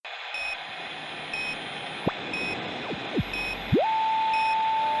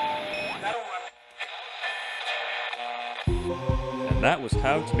And that was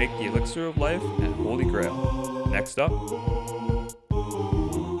how to make the elixir of life and holy grail. Next up,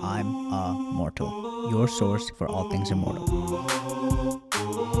 I'm a mortal, your source for all things immortal.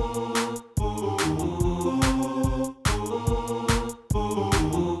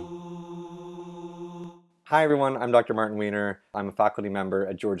 Hi, everyone. I'm Dr. Martin Weiner. I'm a faculty member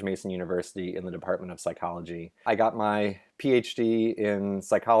at George Mason University in the Department of Psychology. I got my PhD in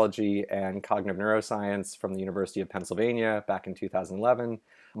psychology and cognitive neuroscience from the University of Pennsylvania back in 2011.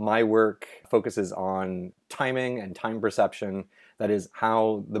 My work focuses on timing and time perception, that is,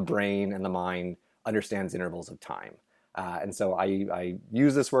 how the brain and the mind understands intervals of time. And so I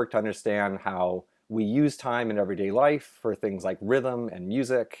use this work to understand how we use time in everyday life for things like rhythm and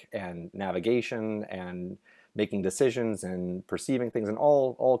music and navigation and making decisions and perceiving things and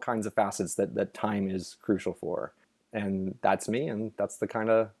all kinds of facets that time is crucial for. And that's me, and that's the kind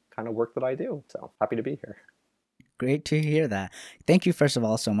of work that I do. So happy to be here. Great to hear that. Thank you, first of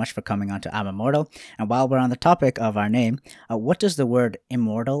all, so much for coming on to I'm Immortal. And while we're on the topic of our name, what does the word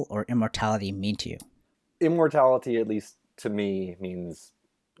immortal or immortality mean to you? Immortality, at least to me, means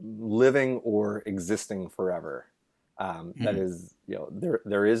living or existing forever. That is,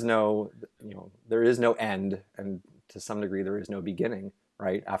 there is no, there is no end, and to some degree, there is no beginning.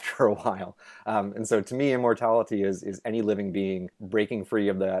 Right after a while, and so to me, immortality is any living being breaking free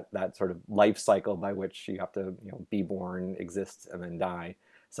of that sort of life cycle by which you have to be born, exist, and then die,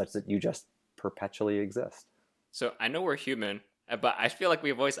 such that you just perpetually exist. so I know we're human, but I feel like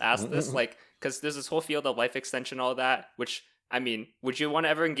we've always asked this, like, because there's this whole field of life extension, all that, which, I mean, would you want to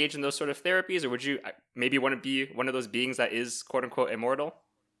ever engage in those sort of therapies, or would you maybe want to be one of those beings that is quote unquote immortal?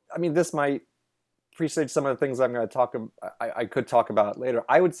 I mean, this might presage some of the things I'm going to talk. I could talk about later.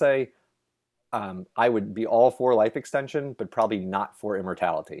 I would say I would be all for life extension, but probably not for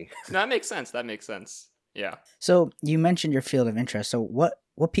immortality. No, that makes sense. That makes sense. Yeah. So you mentioned your field of interest. So what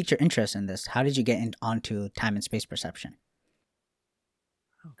piqued your interest in this? How did you get onto time and space perception?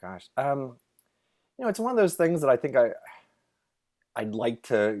 Oh gosh, it's one of those things that I think I'd like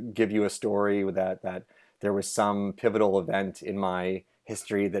to give you a story with that there was some pivotal event in my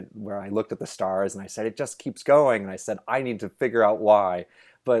history that where I looked at the stars and I said it just keeps going, and I said I need to figure out why.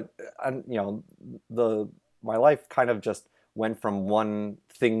 But the my life kind of just went from one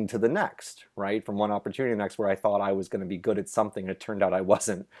thing to the next, right? From one opportunity to the next, where I thought I was going to be good at something, and it turned out I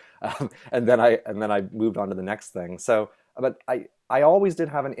wasn't. And then I moved on to the next thing. So, but I always did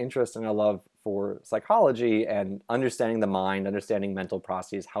have an interest and a love for psychology and understanding the mind, understanding mental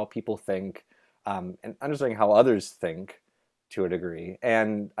processes, how people think, and understanding how others think to a degree.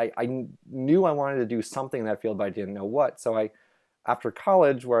 And I knew I wanted to do something in that field, but I didn't know what. So after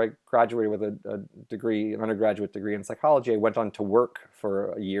college, where I graduated with a degree, an undergraduate degree in psychology, I went on to work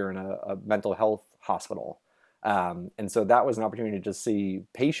for a year in a mental health hospital. And so that was an opportunity to see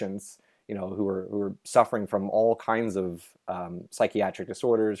patients, who were suffering from all kinds of psychiatric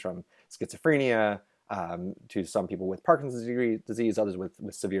disorders, from schizophrenia to some people with Parkinson's disease, others with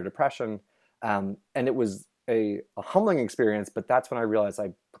severe depression. And it was a humbling experience, but that's when I realized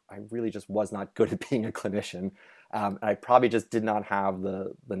I really just was not good at being a clinician. And I probably just did not have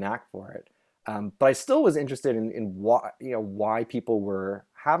the knack for it. But I still was interested in why people were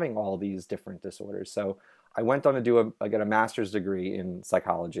having all these different disorders. So I went on to get a master's degree in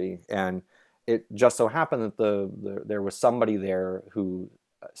psychology, and it just so happened that there was somebody there who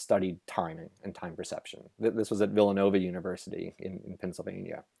studied timing and time perception. This was at Villanova University in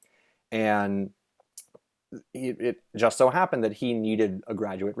Pennsylvania, and it just so happened that he needed a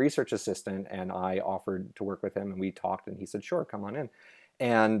graduate research assistant, and I offered to work with him, and we talked, and he said, sure, come on in.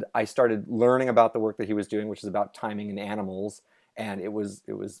 And I started learning about the work that he was doing, which is about timing in animals. And it was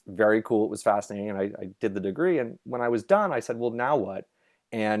very cool. It was fascinating. And I did the degree. And when I was done, I said, well, now what?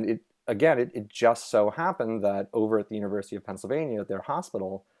 And it just so happened that over at the University of Pennsylvania, at their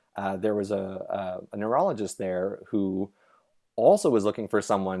hospital, there was a neurologist there who also was looking for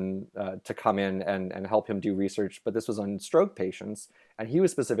someone to come in and help him do research, but this was on stroke patients, and he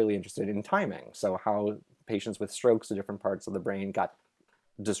was specifically interested in timing. So how patients with strokes of different parts of the brain got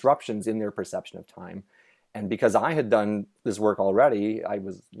disruptions in their perception of time. And because I had done this work already, I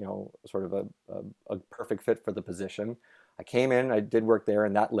was, sort of a perfect fit for the position. I came in, I did work there,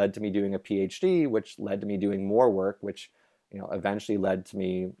 and that led to me doing a PhD, which led to me doing more work, which, eventually led to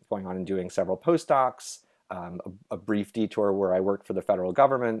me going on and doing several postdocs, a brief detour where I worked for the federal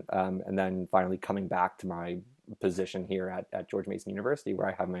government, and then finally coming back to my position here at George Mason University, where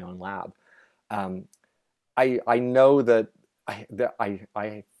I have my own lab. I know that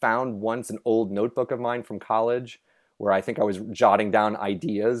I found once an old notebook of mine from college where I think I was jotting down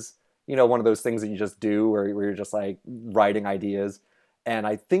ideas. One of those things that you just do where you're just like writing ideas. And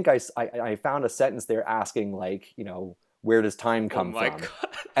I think I found a sentence there asking, like, where does time Oh come my from? god.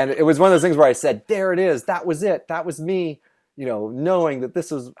 And it was one of those things where I said, there it is. That was it. That was me, knowing that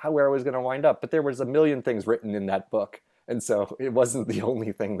this was where I was going to wind up. But there was a million things written in that book. And so it wasn't the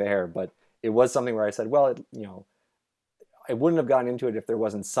only thing there, but it was something where I said, well, I wouldn't have gotten into it if there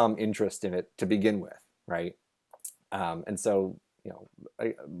wasn't some interest in it to begin with, right? And so,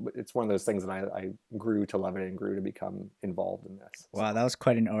 it's one of those things that I grew to love it and grew to become involved in this. Wow, that was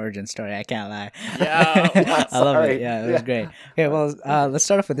quite an origin story. I can't lie. Yeah. I love it. Sorry. Yeah, it was great. Okay, well, let's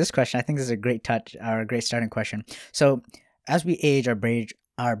start off with this question. I think this is a great touch or a great starting question. So, as we age,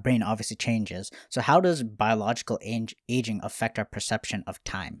 our brain obviously changes. So, how does biological aging affect our perception of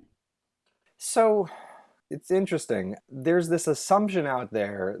time? So it's interesting. There's this assumption out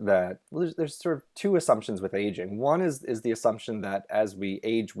there that, well, there's sort of two assumptions with aging. One is the assumption that as we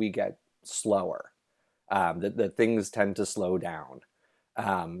age, we get slower, that things tend to slow down.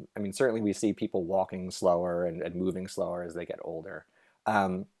 I mean, certainly we see people walking slower and moving slower as they get older.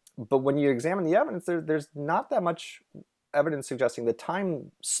 But when you examine the evidence, there's not that much evidence suggesting that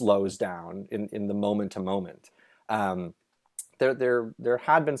time slows down in the moment to moment. There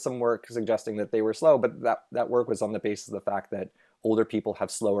had been some work suggesting that they were slow, but that work was on the basis of the fact that older people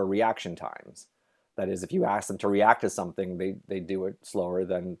have slower reaction times. That is, if you ask them to react to something, they do it slower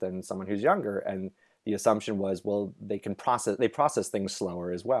than someone who's younger. And the assumption was, well, they process things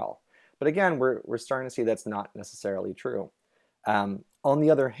slower as well. But again, we're starting to see that's not necessarily true. On the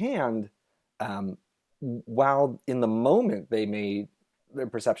other hand, while in the moment their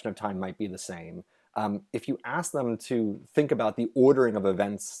perception of time might be the same, if you ask them to think about the ordering of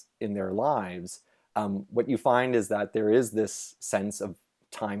events in their lives, what you find is that there is this sense of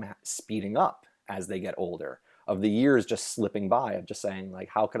time speeding up as they get older, of the years just slipping by, of just saying, like,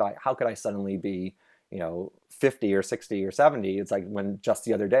 how could I suddenly be 50 or 60 or 70? It's like when just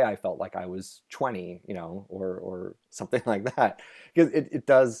the other day I felt like I was 20, or something like that. Because it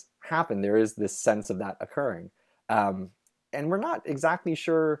does happen. There is this sense of that occurring. And we're not exactly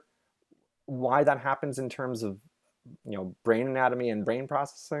sure why that happens in terms of brain anatomy and brain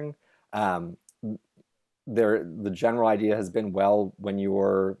processing. The general idea has been, well, when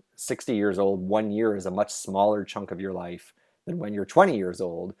you're 60 years old, 1 year is a much smaller chunk of your life than when you're 20 years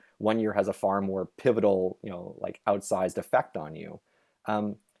old. 1 year has a far more pivotal, like outsized effect on you.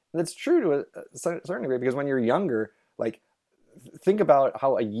 That's true to a certain degree, because when you're younger, like, think about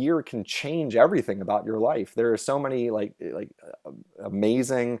how a year can change everything about your life. There are so many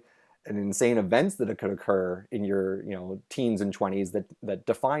amazing and insane events that could occur in your teens and 20s that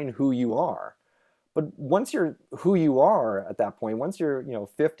define who you are. But once you're who you are at that point, once you're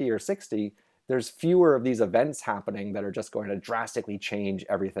 50 or 60, there's fewer of these events happening that are just going to drastically change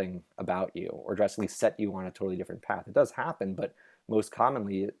everything about you or drastically set you on a totally different path. It does happen, but most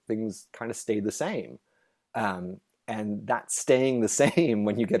commonly things kind of stay the same. And that staying the same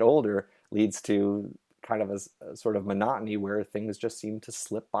when you get older leads to kind of a sort of monotony where things just seem to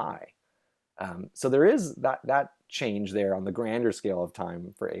slip by. So there is that change there on the grander scale of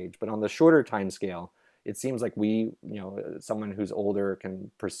time for age, but on the shorter time scale, it seems like someone who's older can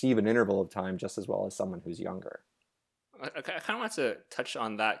perceive an interval of time just as well as someone who's younger. I kind of want to touch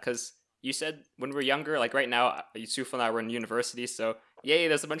on that because you said when we're younger, like right now, Yusuf and I were in university, so yay,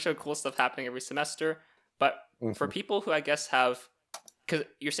 there's a bunch of cool stuff happening every semester. But for people who I guess have, because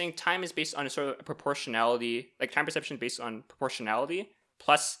you're saying time is based on a sort of proportionality, like time perception based on proportionality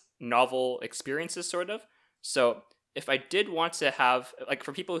plus novel experiences, sort of. So if I did want to have, like,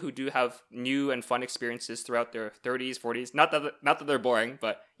 for people who do have new and fun experiences throughout their 30s, 40s, not that they're boring,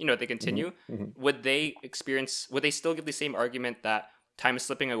 but they continue, would they still give the same argument that time is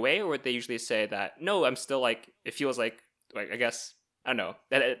slipping away, or would they usually say that no, I'm still, like, it feels like I guess, I don't know,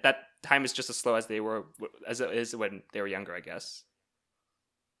 that time is just as slow as it is when they were younger, I guess?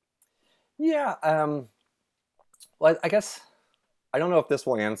 Yeah. Well, I guess I don't know if this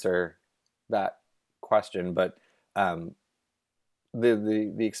will answer that question, but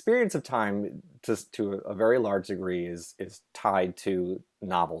the experience of time to a very large degree is tied to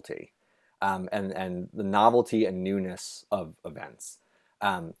novelty, and the novelty and newness of events.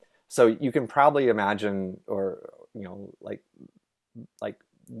 So you can probably imagine, or like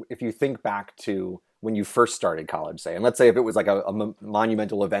if you think back to when you first started college, say, and let's say if it was like a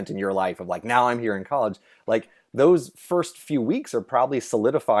monumental event in your life of, like, now I'm here in college, like, those first few weeks are probably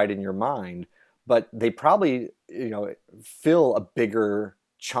solidified in your mind, but they probably, fill a bigger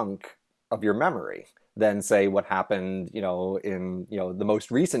chunk of your memory than, say, what happened, in, the most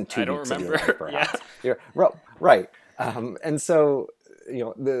recent 2 weeks of your life, perhaps. Yeah. Right. And so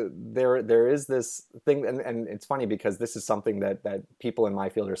there is this thing, and it's funny because this is something that people in my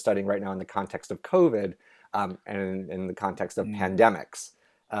field are studying right now in the context of COVID, and in the context of pandemics,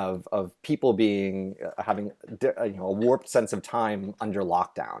 of people being having a warped sense of time under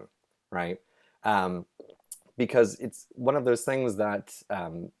lockdown, right? Because it's one of those things that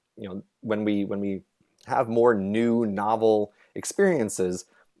when we have more new novel experiences,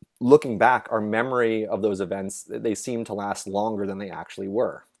 looking back, our memory of those events, they seem to last longer than they actually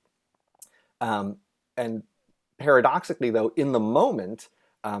were. And paradoxically, though, in the moment,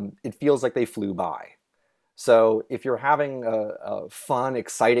 it feels like they flew by. So if you're having a fun,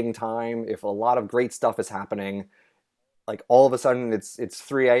 exciting time, if a lot of great stuff is happening, like all of a sudden it's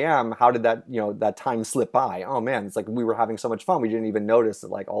 3 a.m. How did that time slip by? Oh man, it's like we were having so much fun, we didn't even notice that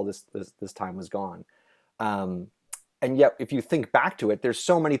like all this time was gone. And yet, if you think back to it, there's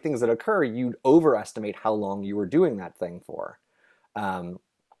so many things that occur, you'd overestimate how long you were doing that thing for.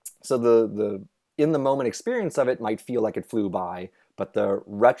 So the in the moment experience of it might feel like it flew by, but the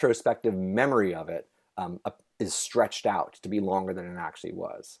retrospective memory of it is stretched out to be longer than it actually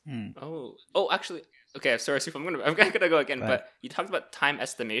was. Oh, actually, okay. Sorry, Suf, I'm gonna go again. Go ahead. But you talked about time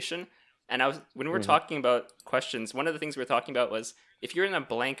estimation, and when we were Mhm. talking about questions, one of the things we were talking about was if you're in a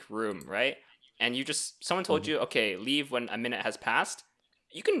blank room, right, and someone told Mhm. you, okay, leave when a minute has passed,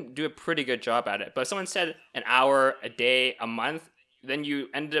 you can do a pretty good job at it. But if someone said an hour, a day, a month, then you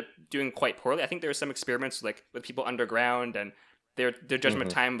ended up doing quite poorly. I think there were some experiments like with people underground, and their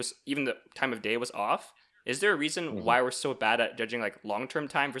judgment Mhm. time was, even the time of day was off. Is there a reason Mhm. why we're so bad at judging like long-term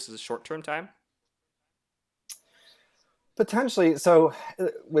time versus short-term time? Potentially. So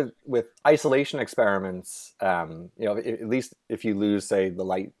with isolation experiments, at least if you lose, say, the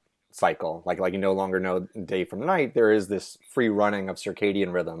light cycle, like you no longer know day from night, there is this free running of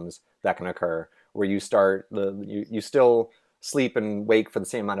circadian rhythms that can occur where you still sleep and wake for the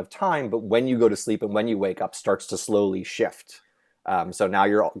same amount of time, but when you go to sleep and when you wake up starts to slowly shift. So now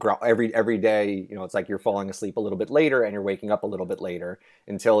every day, it's like you're falling asleep a little bit later and you're waking up a little bit later,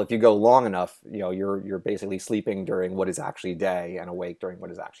 until if you go long enough, you're basically sleeping during what is actually day and awake during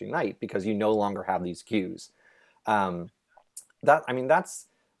what is actually night, because you no longer have these cues. That's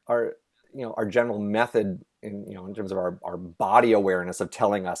our general method in terms of our body awareness of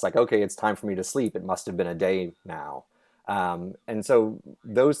telling us like, okay, it's time for me to sleep. It must have been a day now. And so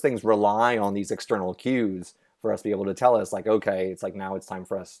those things rely on these external cues for us to be able to tell us like, okay, it's like now it's time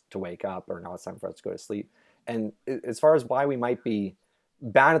for us to wake up, or now it's time for us to go to sleep. And as far as why we might be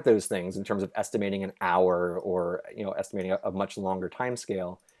bad at those things in terms of estimating an hour, or estimating a much longer time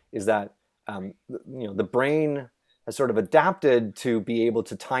scale, is that the brain has sort of adapted to be able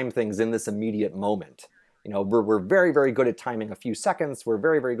to time things in this immediate moment. We're very, very good at timing a few seconds. We're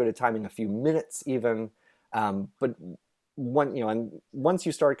very, very good at timing a few minutes even. But once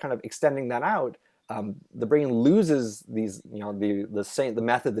you start kind of extending that out, the brain loses these, the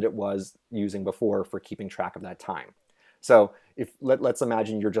method that it was using before for keeping track of that time. So if let's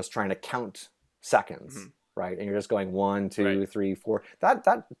imagine you're just trying to count seconds, Mm-hmm. right? And you're just going 1, 2, Right. 3, 4.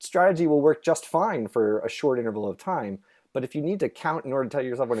 That strategy will work just fine for a short interval of time. But if you need to count in order to tell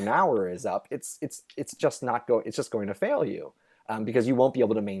yourself when an hour is up, it's just not going. It's just going to fail you, because you won't be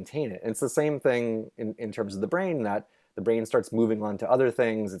able to maintain it. And it's the same thing in terms of the brain, that the brain starts moving on to other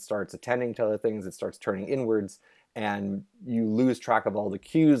things. It starts attending to other things. It starts turning inwards, and you lose track of all the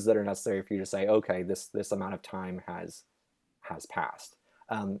cues that are necessary for you to say, okay, this amount of time has passed.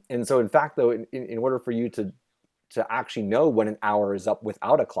 And so, in fact, though, in order for you to actually know when an hour is up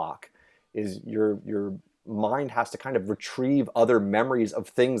without a clock, is your mind has to kind of retrieve other memories of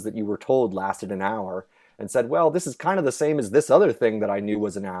things that you were told lasted an hour, and said, well, this is kind of the same as this other thing that I knew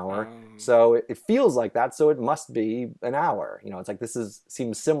was an hour. So it feels like that, so it must be an hour. It's like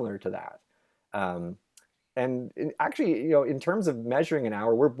seems similar to that. And actually, in terms of measuring an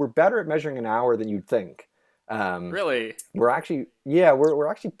hour, we're better at measuring an hour than you'd think. Really? We're actually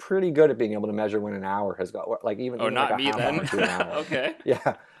pretty good at being able to measure when an hour has got, like even Oh, like not a me half then. hour to an hour. Okay.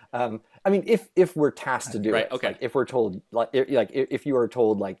 Yeah. If we're tasked to do Right. it, Okay. like if we're told, if you are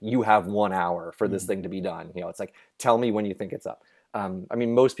told like you have 1 hour for this thing to be done, it's like, tell me when you think it's up.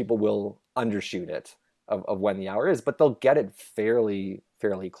 Most people will undershoot it of when the hour is, but they'll get it fairly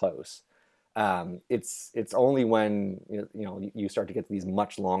close. It's only when you start to get to these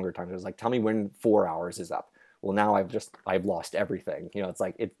much longer times. It's like, tell me when 4 hours is up. Well, now I've lost everything. It's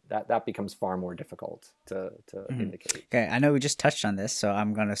like that becomes far more difficult to indicate. Okay, I know we just touched on this, so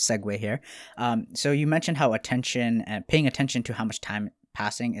I'm going to segue here. So you mentioned how attention and paying attention to how much time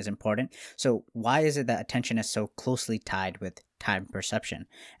passing is important. So why is it that attention is so closely tied with time perception?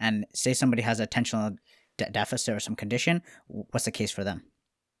 And say somebody has attentional deficit or some condition, what's the case for them?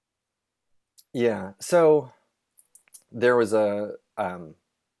 Yeah. So there was I'm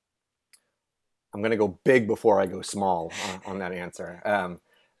going to go big before I go small on that answer.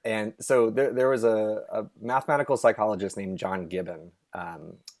 And so there was a mathematical psychologist named John Gibbon,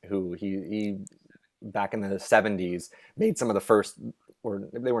 who he back in the 70s made some of the first, or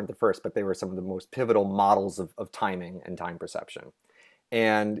they weren't the first, but they were some of the most pivotal models of timing and time perception.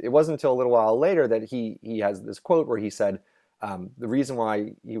 And it wasn't until a little while later that he has this quote where he said, the reason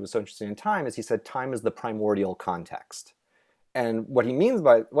why he was so interested in time is he said, time is the primordial context. And what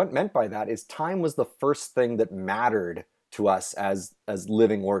meant by that is time was the first thing that mattered to us as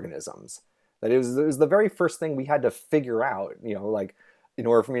living organisms. That it was the very first thing we had to figure out, like in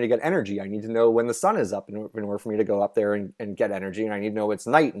order for me to get energy, I need to know when the sun is up in order for me to go up there and get energy. And I need to know it's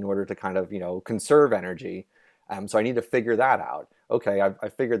night in order to kind of, conserve energy. So I need to figure that out. Okay, I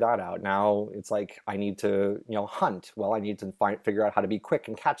figured that out. Now it's like I need to, hunt. Well, I need to figure out how to be quick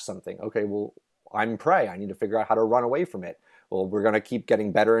and catch something. Okay, well, I'm prey. I need to figure out how to run away from it. Well, we're going to keep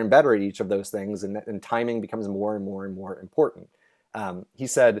getting better and better at each of those things, and timing becomes more and more and more important. He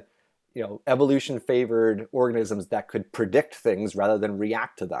said, evolution favored organisms that could predict things rather than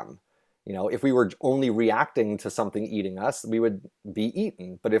react to them. If we were only reacting to something eating us, we would be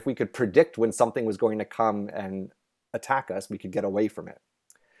eaten. But if we could predict when something was going to come and attack us, we could get away from it.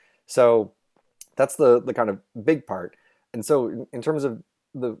 So that's the kind of big part. And so in terms of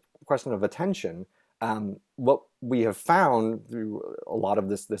the question of attention, what we have found through a lot of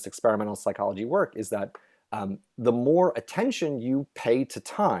this experimental psychology work is that the more attention you pay to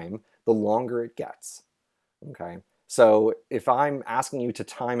time, the longer it gets. Okay. So if I'm asking you to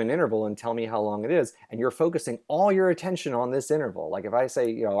time an interval and tell me how long it is, and you're focusing all your attention on this interval, like if I say,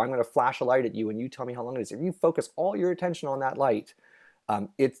 I'm going to flash a light at you and you tell me how long it is, if you focus all your attention on that light,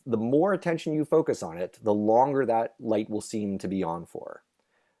 it's the more attention you focus on it, the longer that light will seem to be on for.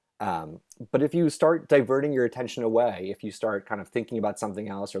 But if you start diverting your attention away, if you start kind of thinking about something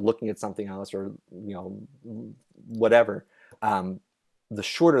else or looking at something else or, whatever, the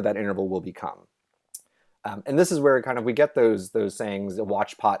shorter that interval will become. And this is where kind of we get those sayings, a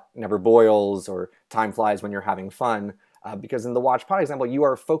watch pot never boils or time flies when you're having fun. Because in the watch pot example, you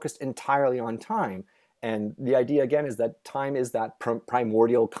are focused entirely on time. And the idea, again, is that time is that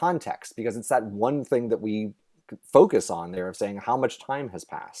primordial context, because it's that one thing that we focus on there of saying how much time has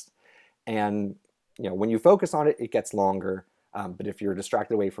passed. And when you focus on it, it gets longer. But if you're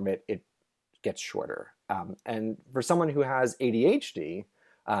distracted away from it, it gets shorter. And for someone who has ADHD,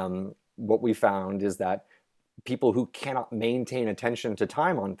 what we found is that people who cannot maintain attention to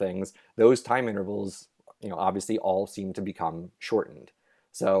time on things, those time intervals, obviously all seem to become shortened.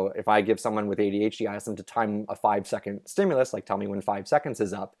 So if I give someone with ADHD, I ask them to time a 5-second stimulus, like tell me when 5 seconds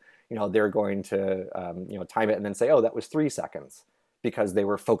is up, they're going to, time it and then say, oh, that was 3 seconds, because they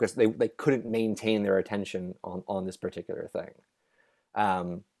were focused. They couldn't maintain their attention on this particular thing.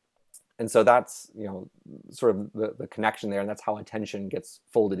 And so that's, sort of the connection there. And that's how attention gets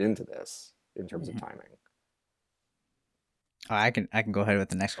folded into this in terms of timing. Oh, I can go ahead with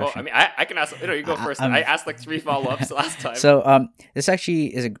the next question. Well, I mean, I can ask. You go first. I asked like 3 follow-ups last time. So this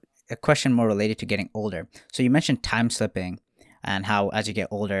actually is a question more related to getting older. So you mentioned time slipping and how as you get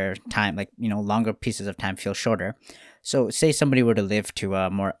older, time, like, longer pieces of time feel shorter. So say somebody were to live to a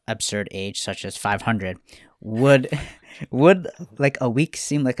more absurd age, such as 500, would like a week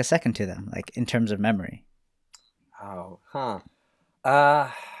seem like a second to them, like in terms of memory? Oh, huh.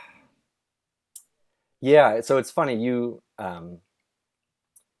 Yeah, so it's funny,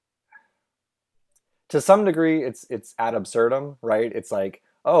 to some degree it's ad absurdum, right? It's like,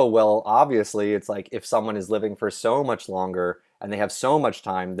 oh, well, obviously it's like if someone is living for so much longer and they have so much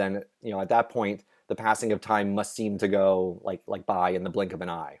time, then, at that point, the passing of time must seem to go like by in the blink of an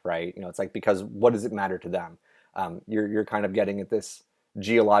eye, right? It's like, because what does it matter to them? You're kind of getting at this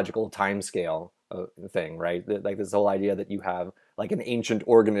geological time scale thing, right? Like this whole idea that you have like an ancient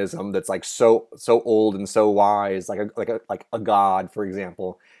organism that's like so old and so wise, like a god, for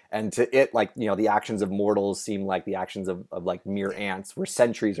example, and to it, like, the actions of mortals seem like the actions of like mere ants, where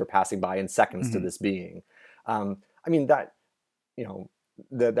centuries are passing by in seconds to this being. I mean that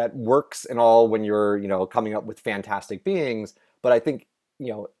that works and all when you're coming up with fantastic beings, but I think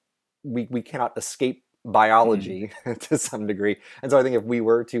we cannot escape biology to some degree. And so I think if we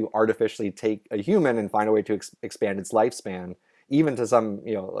were to artificially take a human and find a way to expand its lifespan, even to some,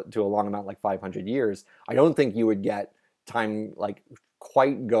 to a long amount like 500 years, I don't think you would get time like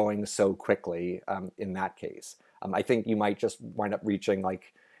quite going so quickly in that case. I think you might just wind up reaching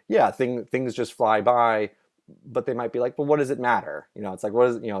like, yeah, things just fly by. but they might be like, well, what does it matter? It's like, what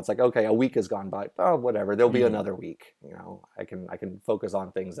is, it's like, okay, a week has gone by. Oh, whatever. There'll be another week. I can focus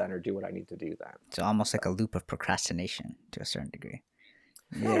on things then or do what I need to do then. So almost like a loop of procrastination to a certain degree.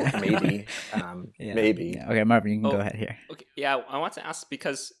 Yeah, maybe. Yeah. Maybe. Yeah. Okay, Marvin, you can go ahead here. Okay. Yeah, I want to ask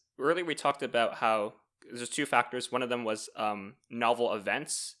because earlier we talked about how there's two factors. One of them was novel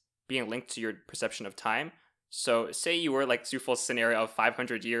events being linked to your perception of time. So say you were like Zuful's scenario of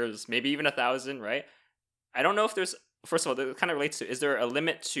 500 years, maybe even 1,000, right? I don't know if there's, first of all, that kind of relates to, is there a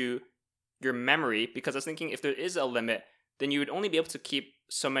limit to your memory? Because I was thinking if there is a limit, then you would only be able to keep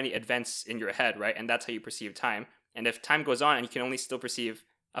so many events in your head, right? And that's how you perceive time. And if time goes on and you can only still perceive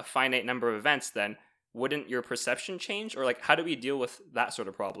a finite number of events, then wouldn't your perception change? Or like, how do we deal with that sort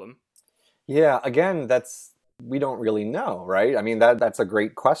of problem? Yeah, again, we don't really know, right? I mean, that's a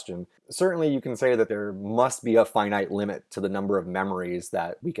great question. Certainly you can say that there must be a finite limit to the number of memories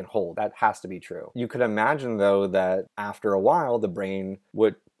that we can hold. That has to be true. You could imagine, though, that after a while, the brain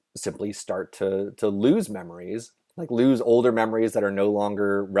would simply start to lose memories, like lose older memories that are no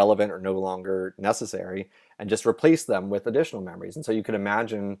longer relevant or no longer necessary, and just replace them with additional memories. And so you could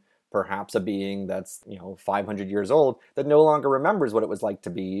imagine perhaps a being that's 500 years old that no longer remembers what it was like to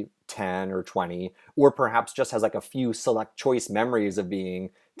be 10 or 20, or perhaps just has like a few select choice memories of being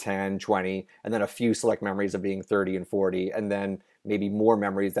 10, 20, and then a few select memories of being 30 and 40, and then maybe more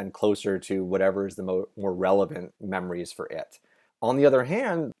memories then closer to whatever is the more relevant memories for it. On the other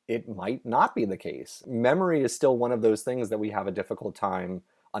hand, it might not be the case. Memory is still one of those things that we have a difficult time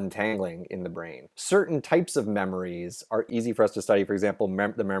untangling in the brain. Certain types of memories are easy for us to study. For example,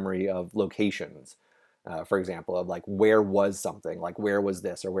 the memory of locations. For example, of like, where was something? Like, where was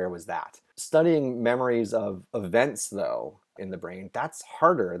this or where was that? Studying memories of events, though, in the brain, that's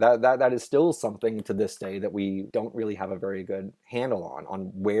harder. That is still something to this day that we don't really have a very good handle on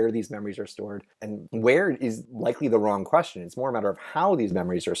where these memories are stored. And where is likely the wrong question. It's more a matter of how these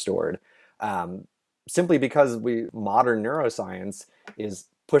memories are stored. Simply because modern neuroscience is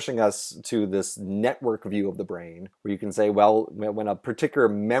pushing us to this network view of the brain where you can say, well, when a particular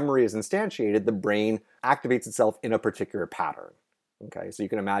memory is instantiated, the brain activates itself in a particular pattern. Okay, so you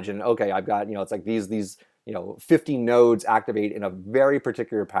can imagine, okay, I've got, it's like these 50 nodes activate in a very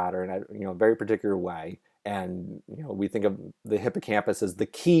particular pattern, a very particular way. And, we think of the hippocampus as the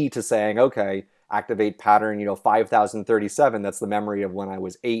key to saying, okay, activate pattern, 5037, that's the memory of when I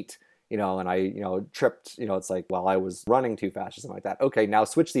was 8, and I, tripped, it's like, well, I was running too fast or something like that. Okay, now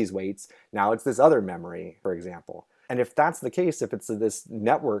switch these weights. Now it's this other memory, for example. And if that's the case, if it's this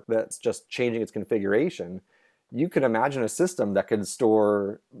network that's just changing its configuration, you could imagine a system that could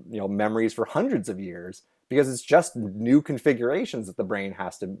store, memories for hundreds of years, because it's just new configurations that the brain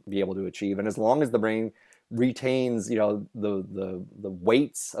has to be able to achieve. And as long as the brain retains, the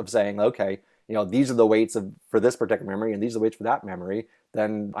weights of saying, okay, these are the weights for this particular memory and these are the weights for that memory,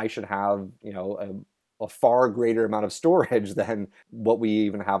 then I should have, a far greater amount of storage than what we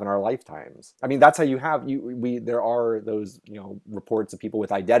even have in our lifetimes. I mean, that's how there are those, reports of people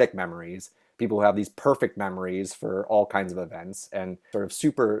with eidetic memories, people who have these perfect memories for all kinds of events, and sort of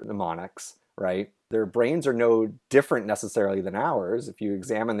super mnemonics, right? Their brains are no different necessarily than ours. If you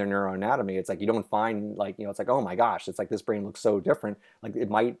examine their neuroanatomy, it's like you don't find it's like, oh my gosh, it's like this brain looks so different. Like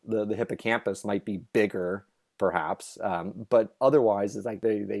the hippocampus might be bigger, perhaps, but otherwise it's like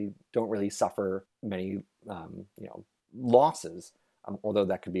they don't really suffer many losses, although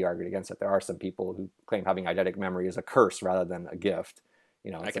that could be argued against it. There are some people who claim having eidetic memory is a curse rather than a gift.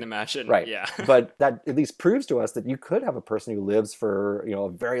 I can imagine, right? Yeah. But that at least proves to us that you could have a person who lives for a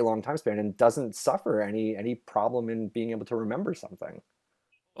very long time span and doesn't suffer any problem in being able to remember something.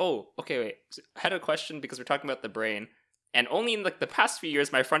 Oh, okay, wait. So I had a question because we're talking about the brain. And only in like the past few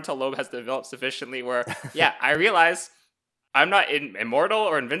years, my frontal lobe has developed sufficiently where, yeah, I realize I'm not immortal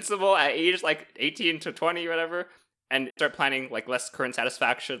or invincible at age like 18 to 20 or whatever, and start planning like less current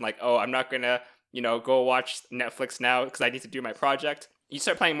satisfaction. Like, oh, I'm not gonna, go watch Netflix now because I need to do my project. You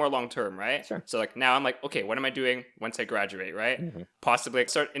start planning more long term, right? Sure. So like now I'm like, okay, what am I doing once I graduate, right? Mm-hmm. Possibly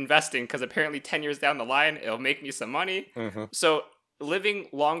start investing because apparently 10 years down the line, it'll make me some money. Mm-hmm. So living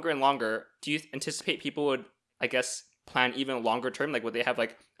longer and longer, do you anticipate people would, I guess, plan even longer term? Like would they have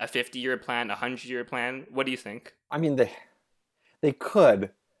like a 50-year plan, a 100-year plan? What do you think? I mean, they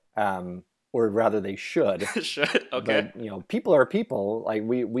could, or rather they should. Should, okay. But people are people. Like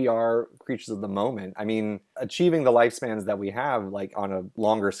we are creatures of the moment. I mean, achieving the lifespans that we have, like on a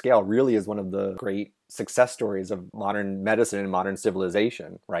longer scale, really is one of the great success stories of modern medicine and modern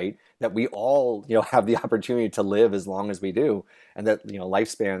civilization, right? That we all, have the opportunity to live as long as we do, and that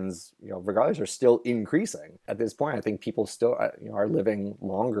lifespans, regardless, are still increasing. At this point, I think people still, are living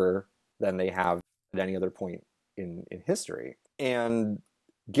longer than they have at any other point in history. And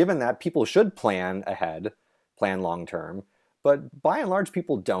given that people should plan ahead, plan long term, but by and large,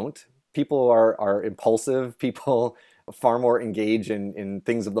 people don't. People are impulsive. People far more engage in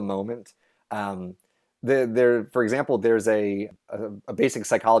things of the moment. For example, there's a basic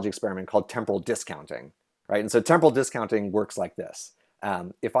psychology experiment called temporal discounting, right? And so temporal discounting works like this.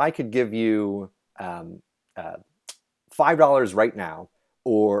 If I could give you $5 right now,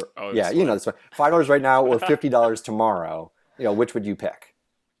 or this one, $5 right now, or $50 tomorrow, which would you pick,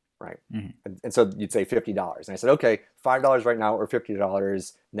 right? Mm-hmm. And so you'd say $50, and I said, okay, $5 right now or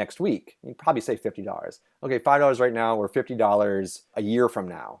 $50 next week. You'd probably say $50. Okay, $5 right now or $50 a year from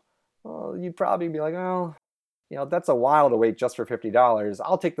now. Well, you'd probably be like, oh, that's a while to wait just for $50.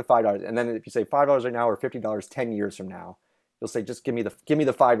 I'll take the $5. And then if you say $5 right now or $50 10 years from now, you'll say, just give me the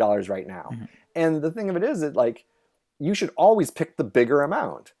 $5 right now. Mm-hmm. And the thing of it is that, like, you should always pick the bigger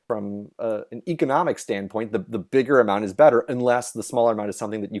amount. From an economic standpoint, the bigger amount is better, unless the smaller amount is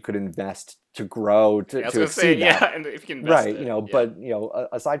something that you could invest to grow to exceed that. Yeah, and if you can invest right, it, but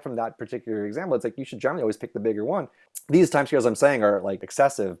aside from that particular example, it's like you should generally always pick the bigger one. These timescales I'm saying are like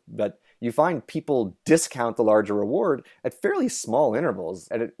excessive, but you find people discount the larger reward at fairly small intervals,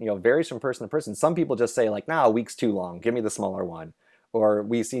 and it varies from person to person. Some people just say like, "Nah, a week's too long. Give me the smaller one." Or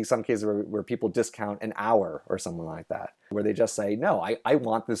we see some cases where people discount an hour or something like that, where they just say, no, I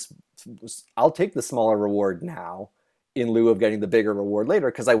want this, I'll take the smaller reward now in lieu of getting the bigger reward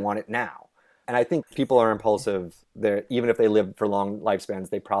later because I want it now. And I think people are impulsive. Even if they lived for long lifespans,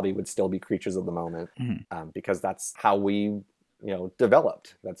 they probably would still be creatures of the moment, because that's how we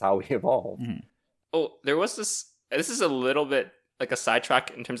developed. That's how we evolved. Mm-hmm. Oh, there was this is a little bit like a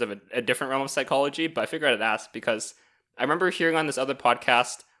sidetrack in terms of a different realm of psychology, but I figured I'd ask because I remember hearing on this other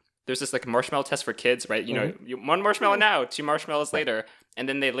podcast, there's this like marshmallow test for kids, right? One marshmallow now, 2 marshmallows later, and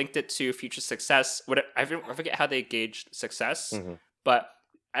then they linked it to future success. I forget how they gauged success, but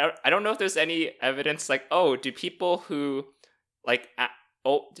I don't know if there's any evidence like, do people who like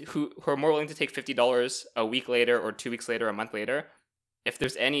who are more willing to take $50 a week later or 2 weeks later, a month later, if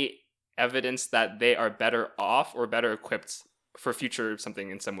there's any evidence that they are better off or better equipped for future something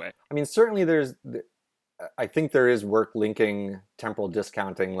in some way? I mean, certainly I think there is work linking temporal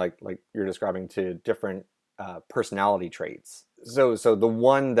discounting, like you're describing, to different personality traits. So the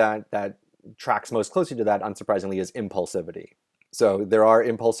one that tracks most closely to that, unsurprisingly, is impulsivity. So there are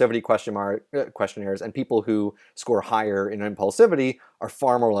impulsivity questionnaires, and people who score higher in impulsivity are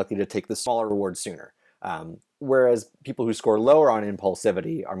far more likely to take the smaller reward sooner. Whereas people who score lower on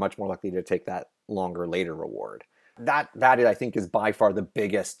impulsivity are much more likely to take that longer later reward. That I think is by far the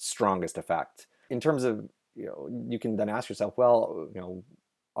biggest, strongest effect. In terms of, you can then ask yourself, well,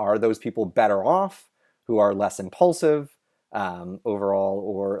 are those people better off who are less impulsive overall?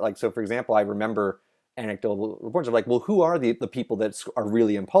 Or like, so for example, I remember anecdotal reports of like, well, who are the people that are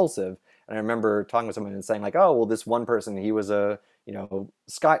really impulsive? And I remember talking with someone and saying like, oh, well, this one person, he was a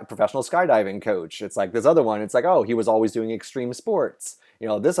professional skydiving coach. It's like this other one, it's like, oh, he was always doing extreme sports.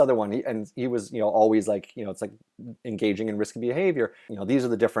 This other one, he was always like, it's like engaging in risky behavior. These are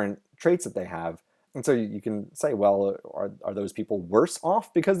the different traits that they have. And so you can say, well, are those people worse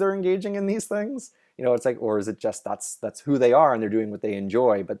off because they're engaging in these things? It's like, or is it just that's who they are and they're doing what they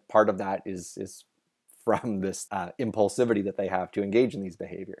enjoy, but part of that is from this impulsivity that they have to engage in these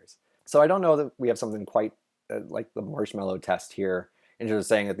behaviors. So I don't know that we have something quite like the marshmallow test here in terms of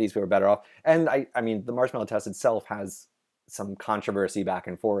saying that these people are better off. And I mean, the marshmallow test itself has some controversy back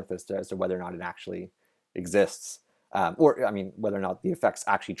and forth as to whether or not it actually exists. Or I mean, whether or not the effects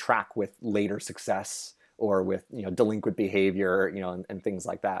actually track with later success or with delinquent behavior, and things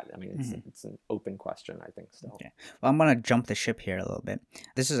like that. I mean, it's an open question, I think. Still. Okay. Well, I'm gonna jump the ship here a little bit.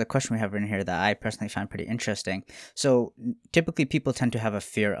 This is a question we have in here that I personally find pretty interesting. So typically, people tend to have a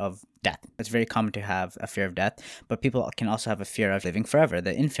fear of death. It's very common to have a fear of death, but people can also have a fear of living forever,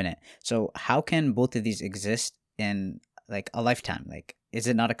 the infinite. So how can both of these exist in like a lifetime? Like, is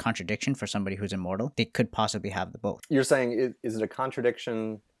it not a contradiction for somebody who's immortal? They could possibly have the both. You're saying, is it a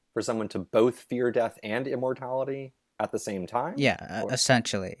contradiction for someone to both fear death and immortality at the same time? Yeah,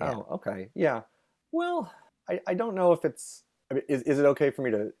 essentially. Yeah. Oh, okay. Yeah. Well, I don't know if it's... I mean, is it okay for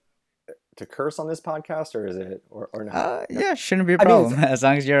me to curse on this podcast, or is it or not? Yeah, shouldn't be a problem, as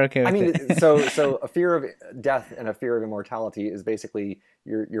long as you're okay with it. so a fear of death and a fear of immortality is basically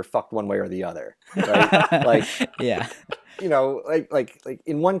you're fucked one way or the other, right? Like, yeah. Like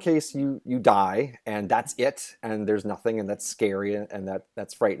in one case you die and that's it, and there's nothing, and that's scary, and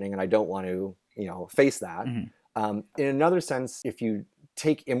that's frightening, and I don't want to face that. In another sense, if you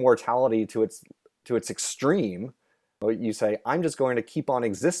take immortality to its extreme, You say, I'm just going to keep on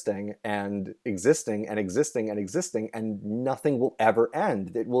existing and existing and existing and existing, and nothing will ever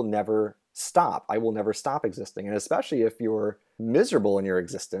end. It will never stop. I will never stop existing. And especially if you're miserable in your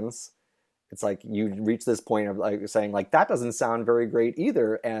existence, it's like you reach this point of like saying like, that doesn't sound very great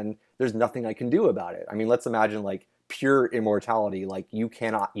either, and there's nothing I can do about it. I mean, let's imagine like pure immortality. Like you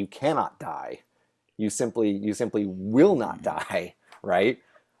cannot die. You simply will not die, right?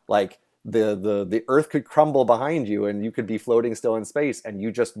 Like the earth could crumble behind you and you could be floating still in space and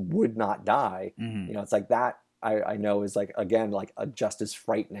you just would not die. Mm-hmm. It's like that I know is like, again, like a just as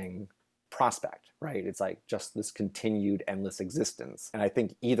frightening prospect, right? It's like just this continued endless existence. And I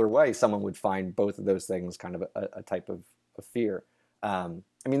think either way, someone would find both of those things kind of a type of fear. I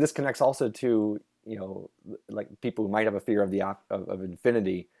mean, this connects also to, like people who might have a fear of of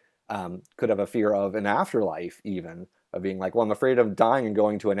infinity, could have a fear of an afterlife, even of being like, well, I'm afraid of dying and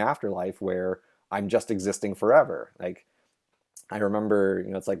going to an afterlife where I'm just existing forever. Like, I remember,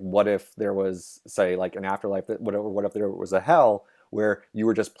 it's like, what if there was, say, like an afterlife that what if there was a hell where you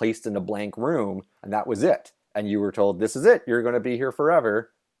were just placed in a blank room and that was it, and you were told, this is it, you're going to be here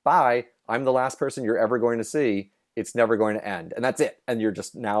forever. Bye. I'm the last person you're ever going to see. It's never going to end, and that's it. And you're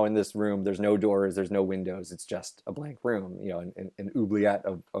just now in this room. There's no doors. There's no windows. It's just a blank room. An oubliette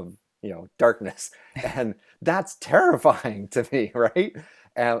of darkness, and that's terrifying to me, right?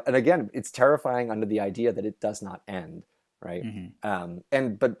 And again, it's terrifying under the idea that it does not end, right?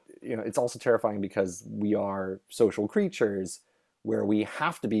 Mm-hmm. But it's also terrifying because we are social creatures where we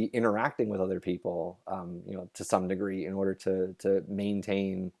have to be interacting with other people, to some degree in order to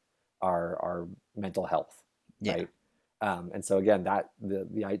maintain our mental health, Yeah. right? And so again,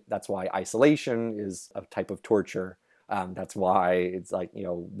 that's why isolation is a type of torture. That's why it's like,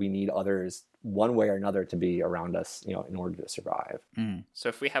 we need others one way or another to be around us, in order to survive. Mm. So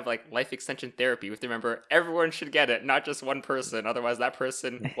if we have like life extension therapy, we have to remember everyone should get it, not just one person. Otherwise, that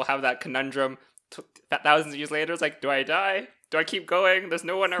person will have that conundrum thousands of years later. It's like, do I die? Do I keep going? There's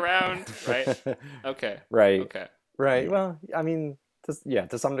no one around, right? Okay. Right. Okay. Right. Yeah. Well, I mean,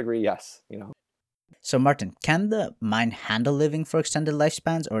 to some degree, yes. So, Martin, can the mind handle living for extended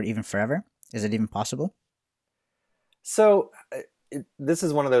lifespans or even forever? Is it even possible? So this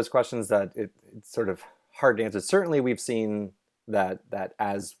is one of those questions that it's sort of hard to answer. Certainly, we've seen that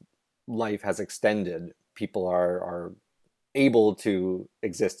as life has extended, people are able to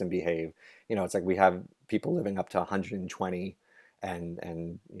exist and behave. It's like we have people living up to 120,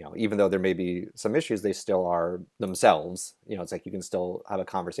 and even though there may be some issues, they still are themselves. It's like you can still have a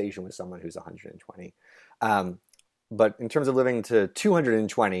conversation with someone who's 120. But in terms of living to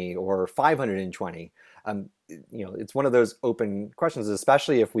 220 or 520, it's one of those open questions,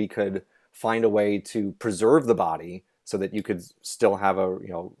 especially if we could find a way to preserve the body so that you could still have a,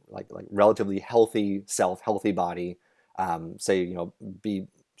 like relatively healthy self, healthy body, say, be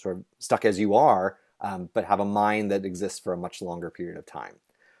sort of stuck as you are, but have a mind that exists for a much longer period of time.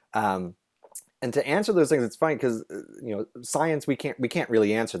 And to answer those things, it's funny because, science, we can't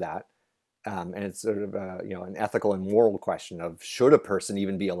really answer that. And it's sort of an ethical and moral question of, should a person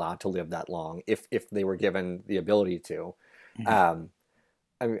even be allowed to live that long if they were given the ability to? Mm-hmm.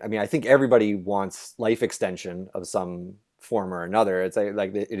 I mean, I think everybody wants life extension of some form or another. It's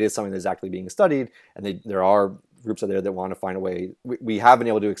like it is something that's actually being studied, and there are groups out there that want to find a way. We have been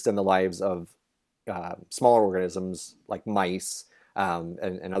able to extend the lives of smaller organisms like mice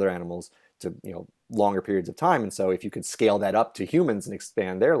and other animals to longer periods of time. And so if you could scale that up to humans and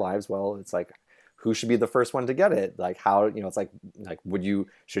expand their lives, well, it's like, who should be the first one to get it? Like how, it's like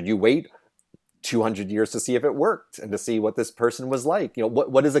should you wait 200 years to see if it worked and to see what this person was like?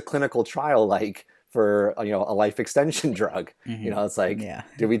 What is a clinical trial like for a life extension drug? Mm-hmm. It's like, Yeah.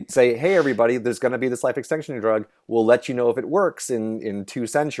 do we say, hey, everybody, there's going to be this life extension drug. We'll let you know if it works in 2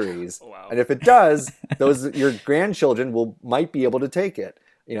 centuries. Wow. And if it does, your grandchildren might be able to take it.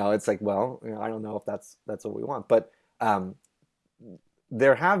 It's like, well, I don't know if that's what we want. But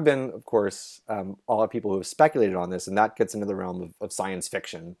there have been, of course, a lot of people who have speculated on this, and that gets into the realm of science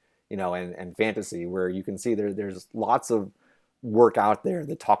fiction, and fantasy, where you can see there's lots of work out there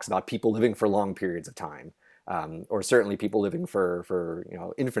that talks about people living for long periods of time, or certainly people living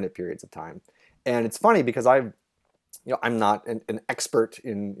for infinite periods of time. And it's funny because I'm not an expert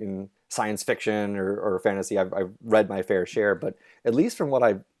in science fiction or fantasy. I've read my fair share, but at least from what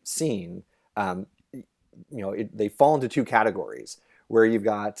I've seen, they fall into 2 categories, where you've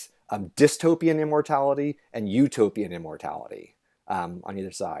got dystopian immortality and utopian immortality on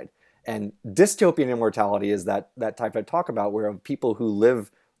either side. And dystopian immortality is that type I talk about, where people who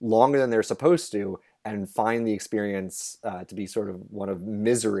live longer than they're supposed to and find the experience to be sort of one of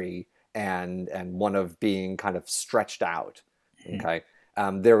misery and one of being kind of stretched out. Okay,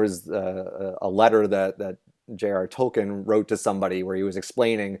 there was a letter that J.R. Tolkien wrote to somebody where he was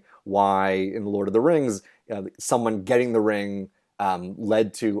explaining why in Lord of the Rings, someone getting the ring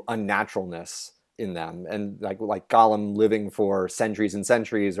led to unnaturalness in them, and like Gollum living for centuries and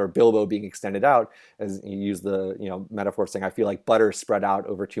centuries, or Bilbo being extended out, as he used the metaphor saying, I feel like butter spread out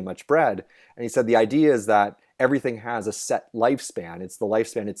over too much bread. And he said the idea is that everything has a set lifespan. It's the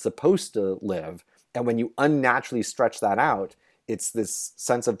lifespan it's supposed to live, and when you unnaturally stretch that out, it's this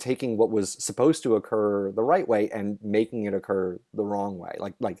sense of taking what was supposed to occur the right way and making it occur the wrong way.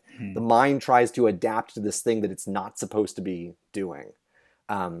 Like the mind tries to adapt to this thing that it's not supposed to be doing.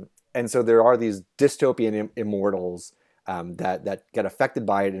 And so there are these dystopian immortals that get affected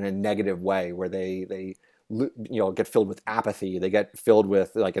by it in a negative way, where they get filled with apathy. They get filled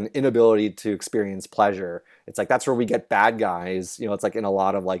with like an inability to experience pleasure. It's like that's where we get bad guys. It's like in a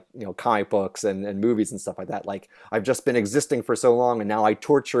lot of comic books and movies and stuff like that. Like, I've just been existing for so long, and now I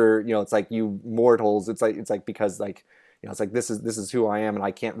torture. It's like, you mortals. It's like because it's like this is who I am, and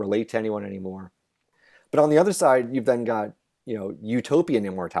I can't relate to anyone anymore. But on the other side, you've then got utopian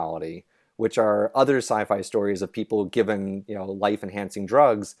immortality, which are other sci-fi stories of people given life-enhancing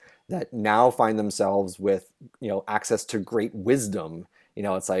drugs that now find themselves with access to great wisdom.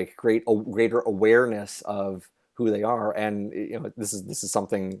 It's like greater awareness of who they are. And this is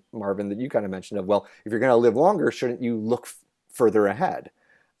something, Marvin, that you kind of mentioned of, well, if you're going to live longer, shouldn't you look further ahead?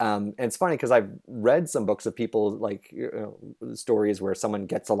 And it's funny because I've read some books of people, like stories where someone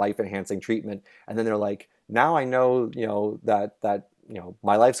gets a life-enhancing treatment, and then they're like, now I know that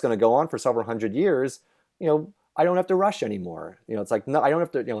my life's going to go on for several hundred years. I don't have to rush anymore. It's like, no, I don't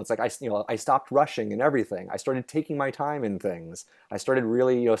have to. It's like I stopped rushing and everything. I started taking my time in things. I started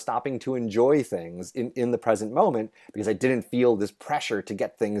really stopping to enjoy things in the present moment, because I didn't feel this pressure to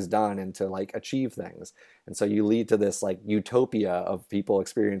get things done and to achieve things. And so you lead to this utopia of people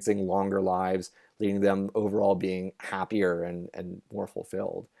experiencing longer lives, leading them overall being happier and more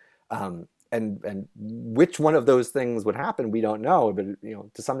fulfilled. And which one of those things would happen, we don't know. But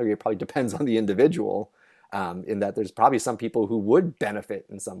to some degree, it probably depends on the individual. In that there's probably some people who would benefit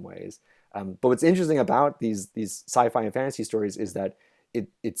in some ways. But what's interesting about these sci-fi and fantasy stories is that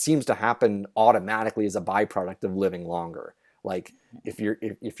it seems to happen automatically as a byproduct of living longer. Like if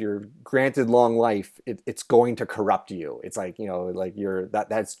you're granted long life, it's going to corrupt you. It's like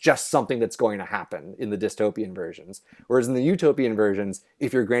that's just something that's going to happen in the dystopian versions. Whereas in the utopian versions,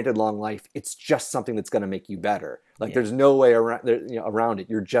 if you're granted long life, it's just something that's going to make you better. There's no way around it.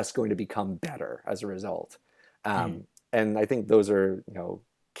 You're just going to become better as a result. And I think those are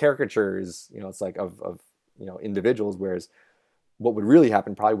caricatures. It's like of individuals, whereas what would really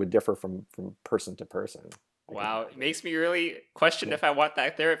happen probably would differ from person to person. Wow, it makes me really question if I want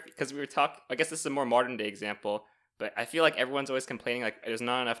that therapy, because we were talking, I guess this is a more modern day example, but I feel like everyone's always complaining like there's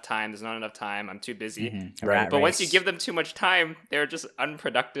not enough time, I'm too busy. Right. But once you give them too much time, they're just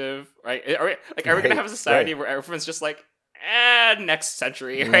unproductive, right? Are we going to have a society where everyone's just like, next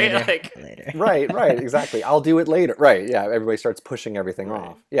century, right? Later. right, exactly. I'll do it later. Right, yeah. Everybody starts pushing everything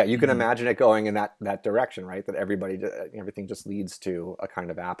off. Yeah, you can imagine it going in that direction, right? That everything just leads to a kind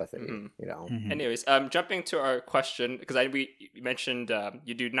of apathy, Anyways, jumping to our question, because we mentioned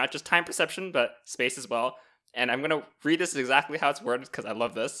you do not just time perception, but space as well. And I'm going to read this exactly how it's worded, because I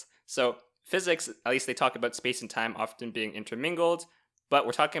love this. So physics, at least they talk about space and time often being intermingled, but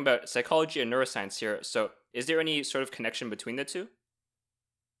we're talking about psychology and neuroscience here. So is there any sort of connection between the two?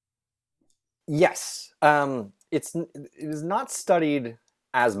 Yes. It is not studied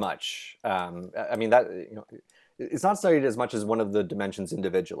as much. It's not studied as much as one of the dimensions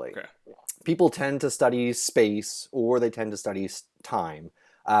individually. Okay. People tend to study space, or they tend to study time.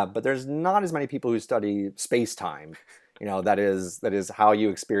 But there's not as many people who study space-time. That is how you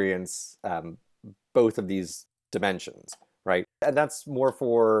experience both of these dimensions, right? And that's more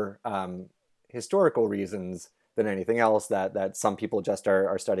for historical reasons than anything else, that some people just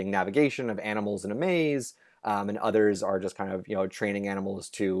are studying navigation of animals in a maze, and others are just kind of training animals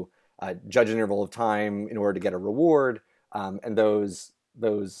to judge an interval of time in order to get a reward, and those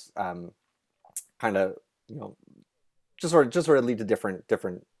kind of just sort of lead to different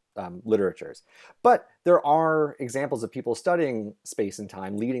literatures. But there are examples of people studying space and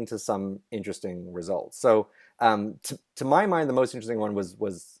time leading to some interesting results. So to my mind, the most interesting one was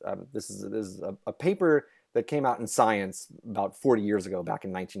this is a paper that came out in Science about 40 years ago, back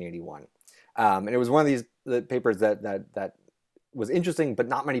in 1981. And it was one of these papers that was interesting, but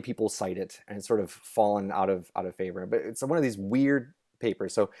not many people cite it, and it's sort of fallen out of favor. But it's one of these weird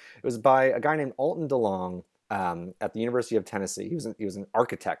papers. So it was by a guy named Alton DeLong, at the University of Tennessee. He was an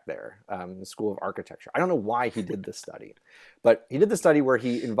architect there, the School of Architecture. I don't know why he did this study, but he did the study where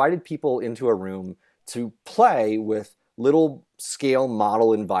he invited people into a room to play with little scale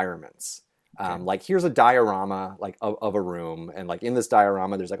model environments. Like here's a diorama like of a room, and like in this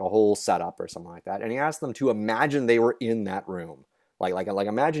diorama there's like a whole setup or something like that, and he asked them to imagine they were in that room, like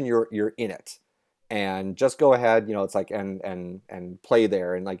imagine you're in it, and just go ahead, it's like and play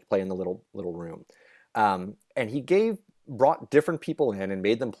there, and like play in the little room. And he brought different people in and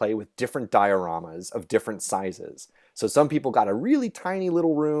made them play with different dioramas of different sizes. So some people got a really tiny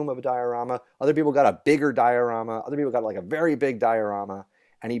little room of a diorama, other people got a bigger diorama, other people got like a very big diorama,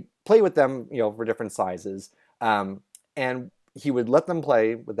 and he played with them, for different sizes. And he would let them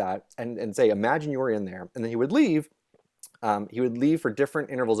play with that and say, imagine you were in there. And then he would leave. He would leave for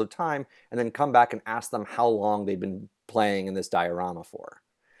different intervals of time and then come back and ask them how long they'd been playing in this diorama for.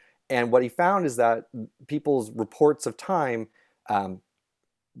 And what he found is that people's reports of time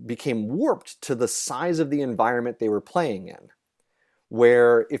became warped to the size of the environment they were playing in.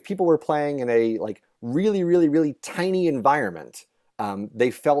 Where if people were playing in a like really, really, really tiny environment,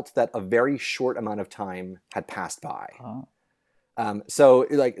 they felt that a very short amount of time had passed by. So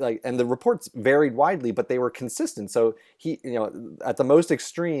and the reports varied widely, but they were consistent. So he, at the most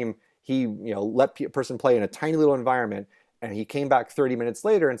extreme, he, let a person play in a tiny little environment, and he came back 30 minutes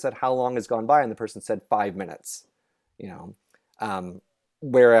later and said, how long has gone by? And the person said 5 minutes,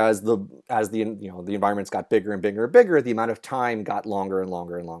 whereas as the environments got bigger and bigger and bigger, the amount of time got longer and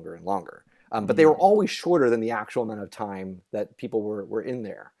longer and longer and longer. But they were always shorter than the actual amount of time that people were in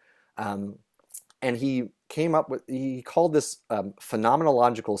there. And he called this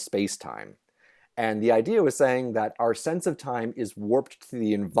phenomenological space-time. And the idea was saying that our sense of time is warped to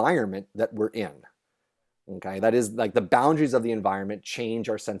the environment that we're in. Okay, that is like the boundaries of the environment change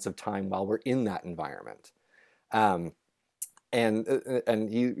our sense of time while we're in that environment. And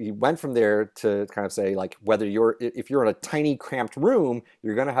he went from there to kind of say, like, if you're in a tiny cramped room,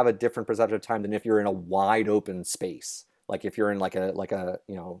 you're going to have a different perception of time than if you're in a wide open space. Like if you're in like a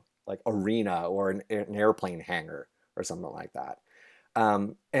arena or an airplane hangar or something like that.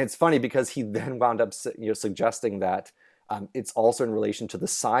 And it's funny because he then wound up suggesting that it's also in relation to the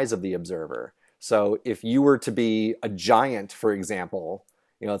size of the observer. So if you were to be a giant, for example,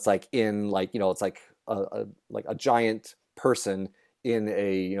 it's like it's like a giant person in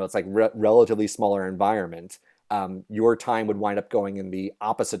a it's like relatively smaller environment, your time would wind up going in the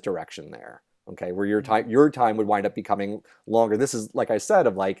opposite direction there. Okay, where your time would wind up becoming longer. This is, like I said,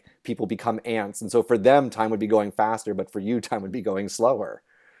 of like people become ants, and so for them time would be going faster, but for you time would be going slower.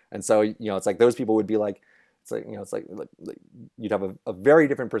 And so it's like those people would be like, it's like you'd have a very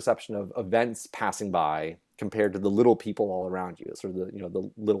different perception of events passing by compared to the little people all around you, sort of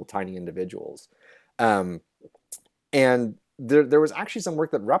the little tiny individuals. And there was actually some work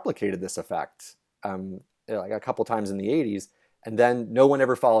that replicated this effect, like a couple times in the 80s, and then no one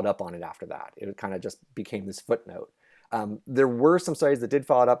ever followed up on it after that. It kind of just became this footnote. There were some studies that did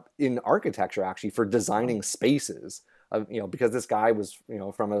follow it up in architecture, actually, for designing spaces. Because this guy was,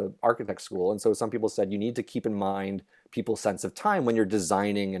 from an architect school, and so some people said you need to keep in mind people's sense of time when you're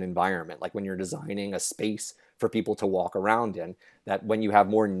designing an environment, like when you're designing a space for people to walk around in. That when you have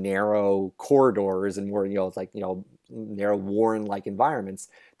more narrow corridors and more, narrow Warren-like environments,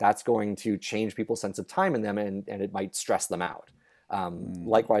 that's going to change people's sense of time in them, and it might stress them out.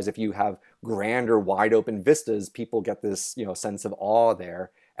 Likewise, if you have grander, wide open vistas, people get this, sense of awe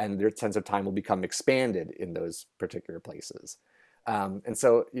there, and their sense of time will become expanded in those particular places. And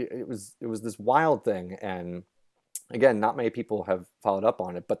so it was this wild thing. And again, not many people have followed up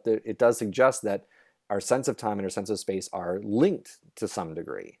on it, but it does suggest that our sense of time and our sense of space are linked to some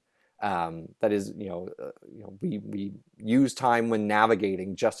degree. That is, we use time when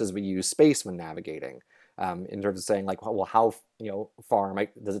navigating just as we use space when navigating, in terms of saying like, well, how far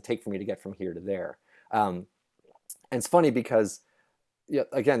does it take for me to get from here to there? And it's funny because,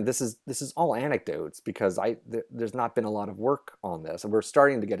 again, this is all anecdotes because there's not been a lot of work on this, and we're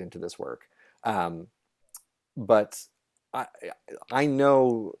starting to get into this work. But I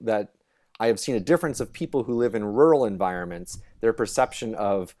know that I have seen a difference of people who live in rural environments, their perception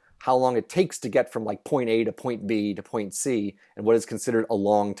of how long it takes to get from like point A to point B to point C, and what is considered a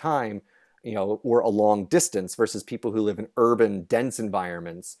long time, or a long distance, versus people who live in urban, dense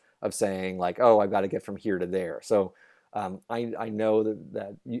environments of saying like, oh, I've got to get from here to there. So I know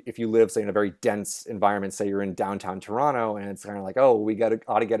that if you live, say, in a very dense environment, say you're in downtown Toronto, and it's kind of like, oh,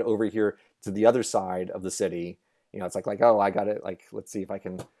 ought to get over here to the other side of the city. It's like, oh, I got to, like, let's see if I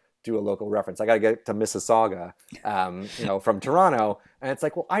can do a local reference. I got to get to Mississauga, from Toronto, and it's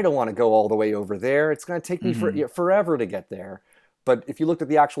like, well, I don't want to go all the way over there. It's going to take me forever to get there. But if you looked at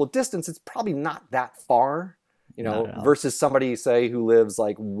the actual distance, it's probably not that far, versus somebody, say, who lives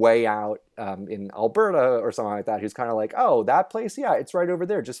like way out in Alberta or something like that, who's kind of like, oh, that place, yeah, it's right over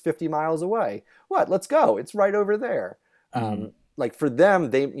there, just 50 miles away. What? Let's go. It's right over there. Like for them,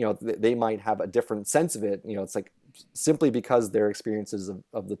 they might have a different sense of it. It's like simply because their experiences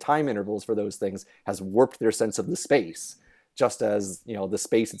of the time intervals for those things has warped their sense of the space, just as the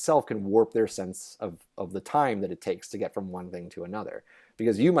space itself can warp their sense of the time that it takes to get from one thing to another.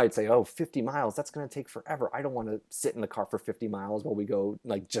 Because you might say, oh, 50 miles, that's going to take forever. I don't want to sit in the car for 50 miles while we go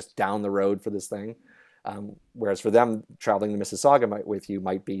like just down the road for this thing. Whereas for them, traveling to Mississauga with you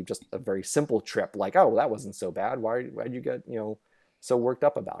might be just a very simple trip. Like, oh, well, that wasn't so bad. Why'd you get so worked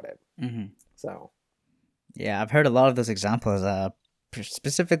up about it? So, yeah, I've heard a lot of those examples.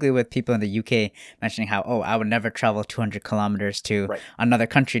 Specifically with people in the UK mentioning how, oh, I would never travel 200 kilometers to another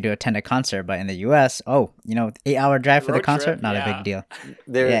country to attend a concert, but in the US, 8-hour drive for the concert, not a big deal.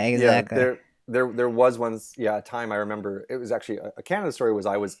 Exactly. There was once, a time I remember. It was actually a Canada story. Was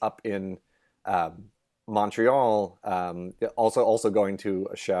I was up in Montreal, also going to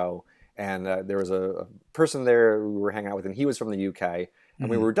a show, and there was a person there we were hanging out with, and he was from the UK. And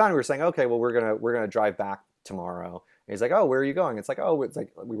we were done. We were saying, okay, well, we're gonna drive back tomorrow. And he's like, oh, where are you going? It's like, oh, it's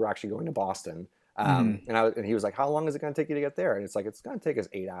like we were actually going to Boston. And he was like, how long is it going to take you to get there? And it's like, it's going to take us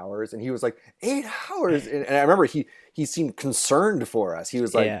 8 hours. And he was like, 8 hours? And I remember he seemed concerned for us. He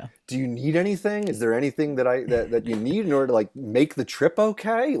was like, do you need anything? Is there anything that you need in order to like make the trip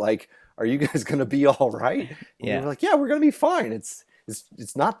okay? Like, are you guys going to be all right? And we were like, yeah, we're going to be fine. It's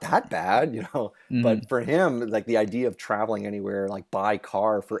not that bad, But for him, like the idea of traveling anywhere like by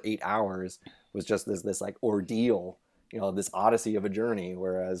car for 8 hours was just this like ordeal, this odyssey of a journey.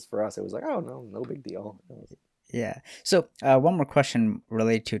 Whereas for us, it was like, oh, no big deal. Yeah. So one more question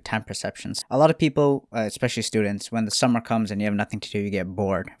related to time perceptions. A lot of people, especially students, when the summer comes and you have nothing to do, you get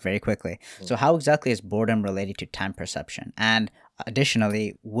bored very quickly. So how exactly is boredom related to time perception? And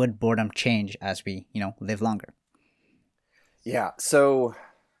additionally, would boredom change as we, live longer? Yeah. So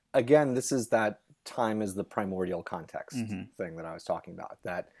again, this is that time is the primordial context thing that I was talking about.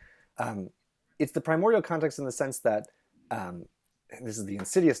 That it's the primordial context in the sense that, and this is the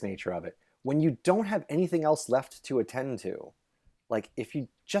insidious nature of it, when you don't have anything else left to attend to, like if you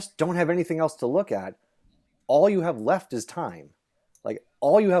just don't have anything else to look at, all you have left is time. Like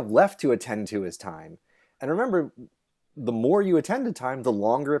all you have left to attend to is time. And remember, the more you attend to time, the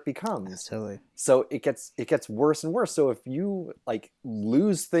longer it becomes. Absolutely. So it gets worse and worse. So if you like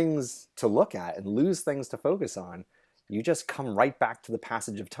lose things to look at and lose things to focus on, you just come right back to the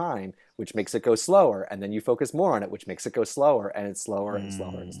passage of time, which makes it go slower. And then you focus more on it, which makes it go slower, and it's slower and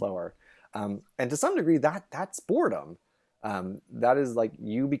slower and slower. And to some degree, that's boredom. That is like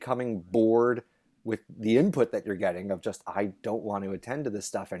you becoming bored with the input that you're getting of just, I don't want to attend to this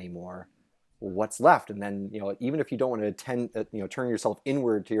stuff anymore. What's left? And then, even if you don't want to turn yourself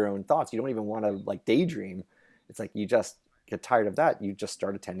inward to your own thoughts, you don't even want to like daydream. It's like you just get tired of that. You just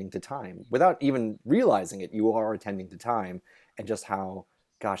start attending to time without even realizing it. You are attending to time, and just how,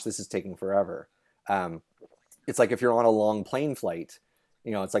 gosh, this is taking forever. It's like if you're on a long plane flight,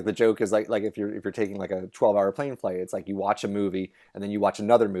 it's like the joke is like if you're taking like a 12-hour plane flight, it's like you watch a movie and then you watch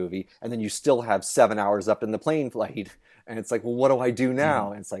another movie and then you still have 7 hours up in the plane flight. And it's like, well, what do I do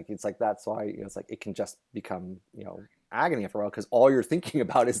now? And it's like that's why it's like it can just become agony after a while, because all you're thinking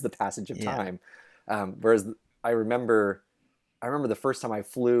about is the passage of time. Whereas I remember the first time I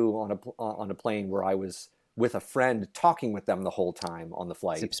flew on a plane where I was with a friend talking with them the whole time on the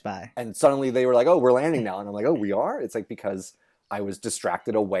flight. Zip spy. And suddenly they were like, "Oh, we're landing now," and I'm like, "Oh, we are?" It's like because I was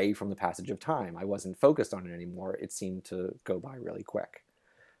distracted away from the passage of time. I wasn't focused on it anymore. It seemed to go by really quick.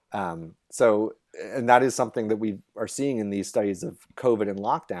 And that is something that we are seeing in these studies of COVID and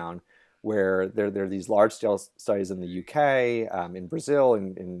lockdown, where there are these large-scale studies in the UK, in Brazil,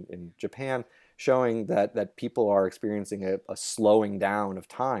 in Japan, showing that people are experiencing a slowing down of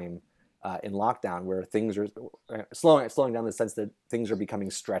time in lockdown, where things are slowing down in the sense that things are becoming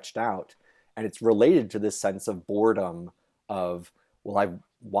stretched out. And it's related to this sense of boredom of, well, I've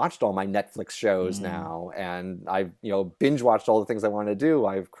watched all my Netflix shows now, and I've binge watched all the things I wanted to do.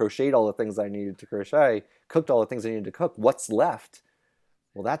 I've crocheted all the things I needed to crochet, cooked all the things I needed to cook. What's left?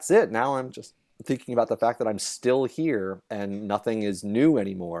 Well, that's it. Now I'm just thinking about the fact that I'm still here and nothing is new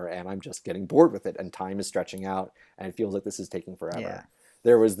anymore, and I'm just getting bored with it, and time is stretching out, and it feels like this is taking forever. Yeah.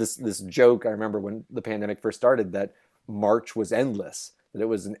 There was this joke, I remember when the pandemic first started, that March was endless, that it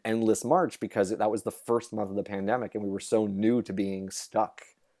was an endless March because that was the first month of the pandemic, and we were so new to being stuck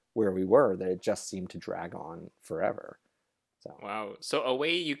where we were, that it just seemed to drag on forever. So Wow. So a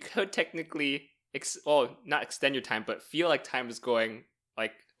way you could technically, not extend your time, but feel like time is going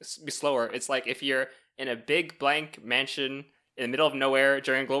like be slower. It's like if you're in a big blank mansion in the middle of nowhere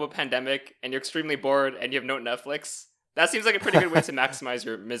during a global pandemic and you're extremely bored and you have no Netflix. That seems like a pretty good way to maximize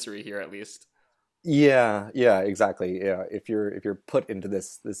your misery here, at least. yeah, exactly. Yeah, if you're put into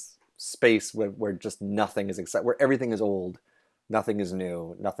this space where just nothing is exciting, where everything is old, nothing is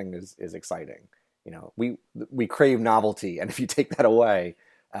new, nothing is exciting. We crave novelty, and if you take that away,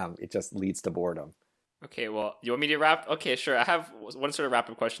 it just leads to boredom. Okay, well, you want me to wrap? Okay, sure. I have one sort of wrap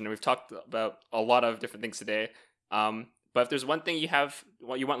up question, and we've talked about a lot of different things today. But if there's one thing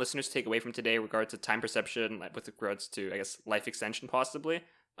what you want listeners to take away from today, in regards to time perception, like with regards to, I guess, life extension, possibly,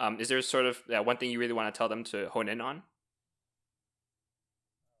 is there sort of one thing you really want to tell them to hone in on?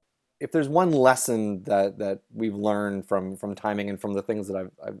 If there's one lesson that we've learned from timing and from the things that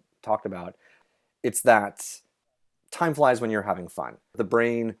I've talked about, it's that time flies when you're having fun. The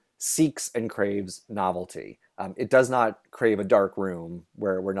brain seeks and craves novelty. It does not crave a dark room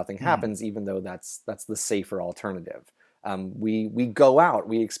where nothing happens, even though that's the safer alternative. We go out,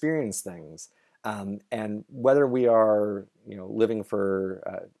 we experience things, and whether we are living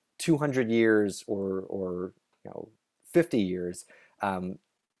for 200 years or 50 years,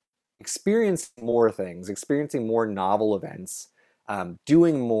 experiencing more things, experiencing more novel events,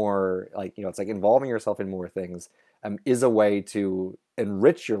 doing more, it's like involving yourself in more things, is a way to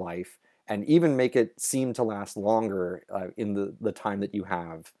enrich your life and even make it seem to last longer in the time that you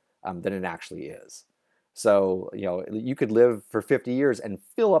have than it actually is. So, you could live for 50 years and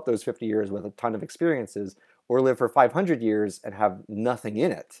fill up those 50 years with a ton of experiences, or live for 500 years and have nothing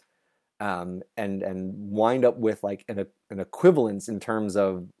in it, and wind up with like an equivalence in terms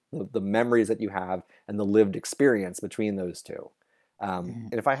of the memories that you have and the lived experience between those two.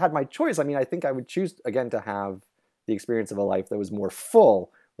 And if I had my choice, I think I would choose again to have the experience of a life that was more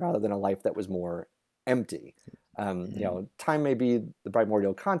full rather than a life that was more empty. Time may be the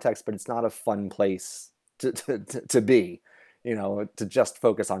primordial context, but it's not a fun place to be, to just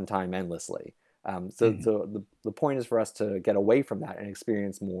focus on time endlessly. So the point is for us to get away from that and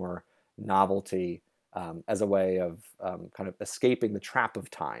experience more novelty as a way of kind of escaping the trap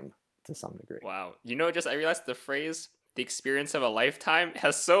of time to some degree. Wow. I realized the phrase "the experience of a lifetime"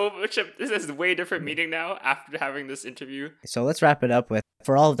 has this is way different meaning now after having this interview. So let's wrap it up with,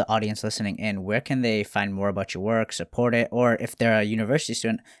 for all of the audience listening in, where can they find more about your work, support it, or if they're a university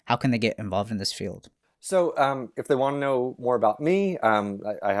student, how can they get involved in this field? So if they want to know more about me,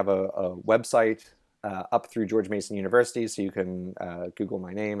 I have a website up through George Mason University, so you can Google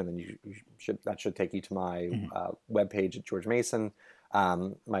my name, and then that should take you to my webpage at George Mason.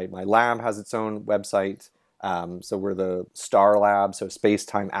 My lab has its own website. So we're the STAR Lab, so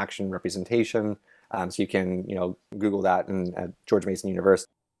Space-Time Action Representation. So you can Google that at George Mason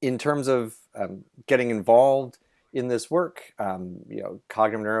University. In terms of getting involved in this work,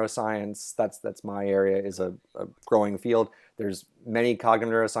 cognitive neuroscience, that's my area, is a growing field. There's many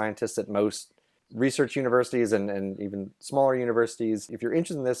cognitive neuroscientists at most research universities and even smaller universities. If you're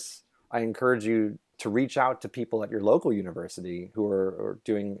interested in this, I encourage you to reach out to people at your local university who are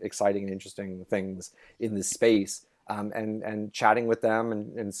doing exciting and interesting things in this space, and chatting with them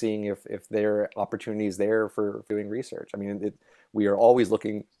and seeing if there are opportunities there for doing research. We are always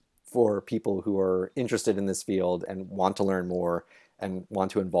looking for people who are interested in this field and want to learn more and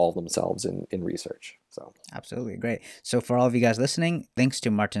want to involve themselves in research. So absolutely great. So for all of you guys listening, links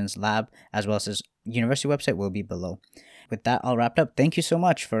to Martin's lab as well as his university website will be below. With that, I'll wrap it up. Thank you so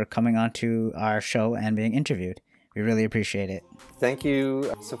much for coming on to our show and being interviewed. We really appreciate it. Thank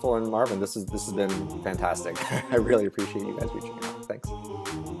you, Sifal and Marvin. This has been fantastic. I really appreciate you guys reaching out. Thanks.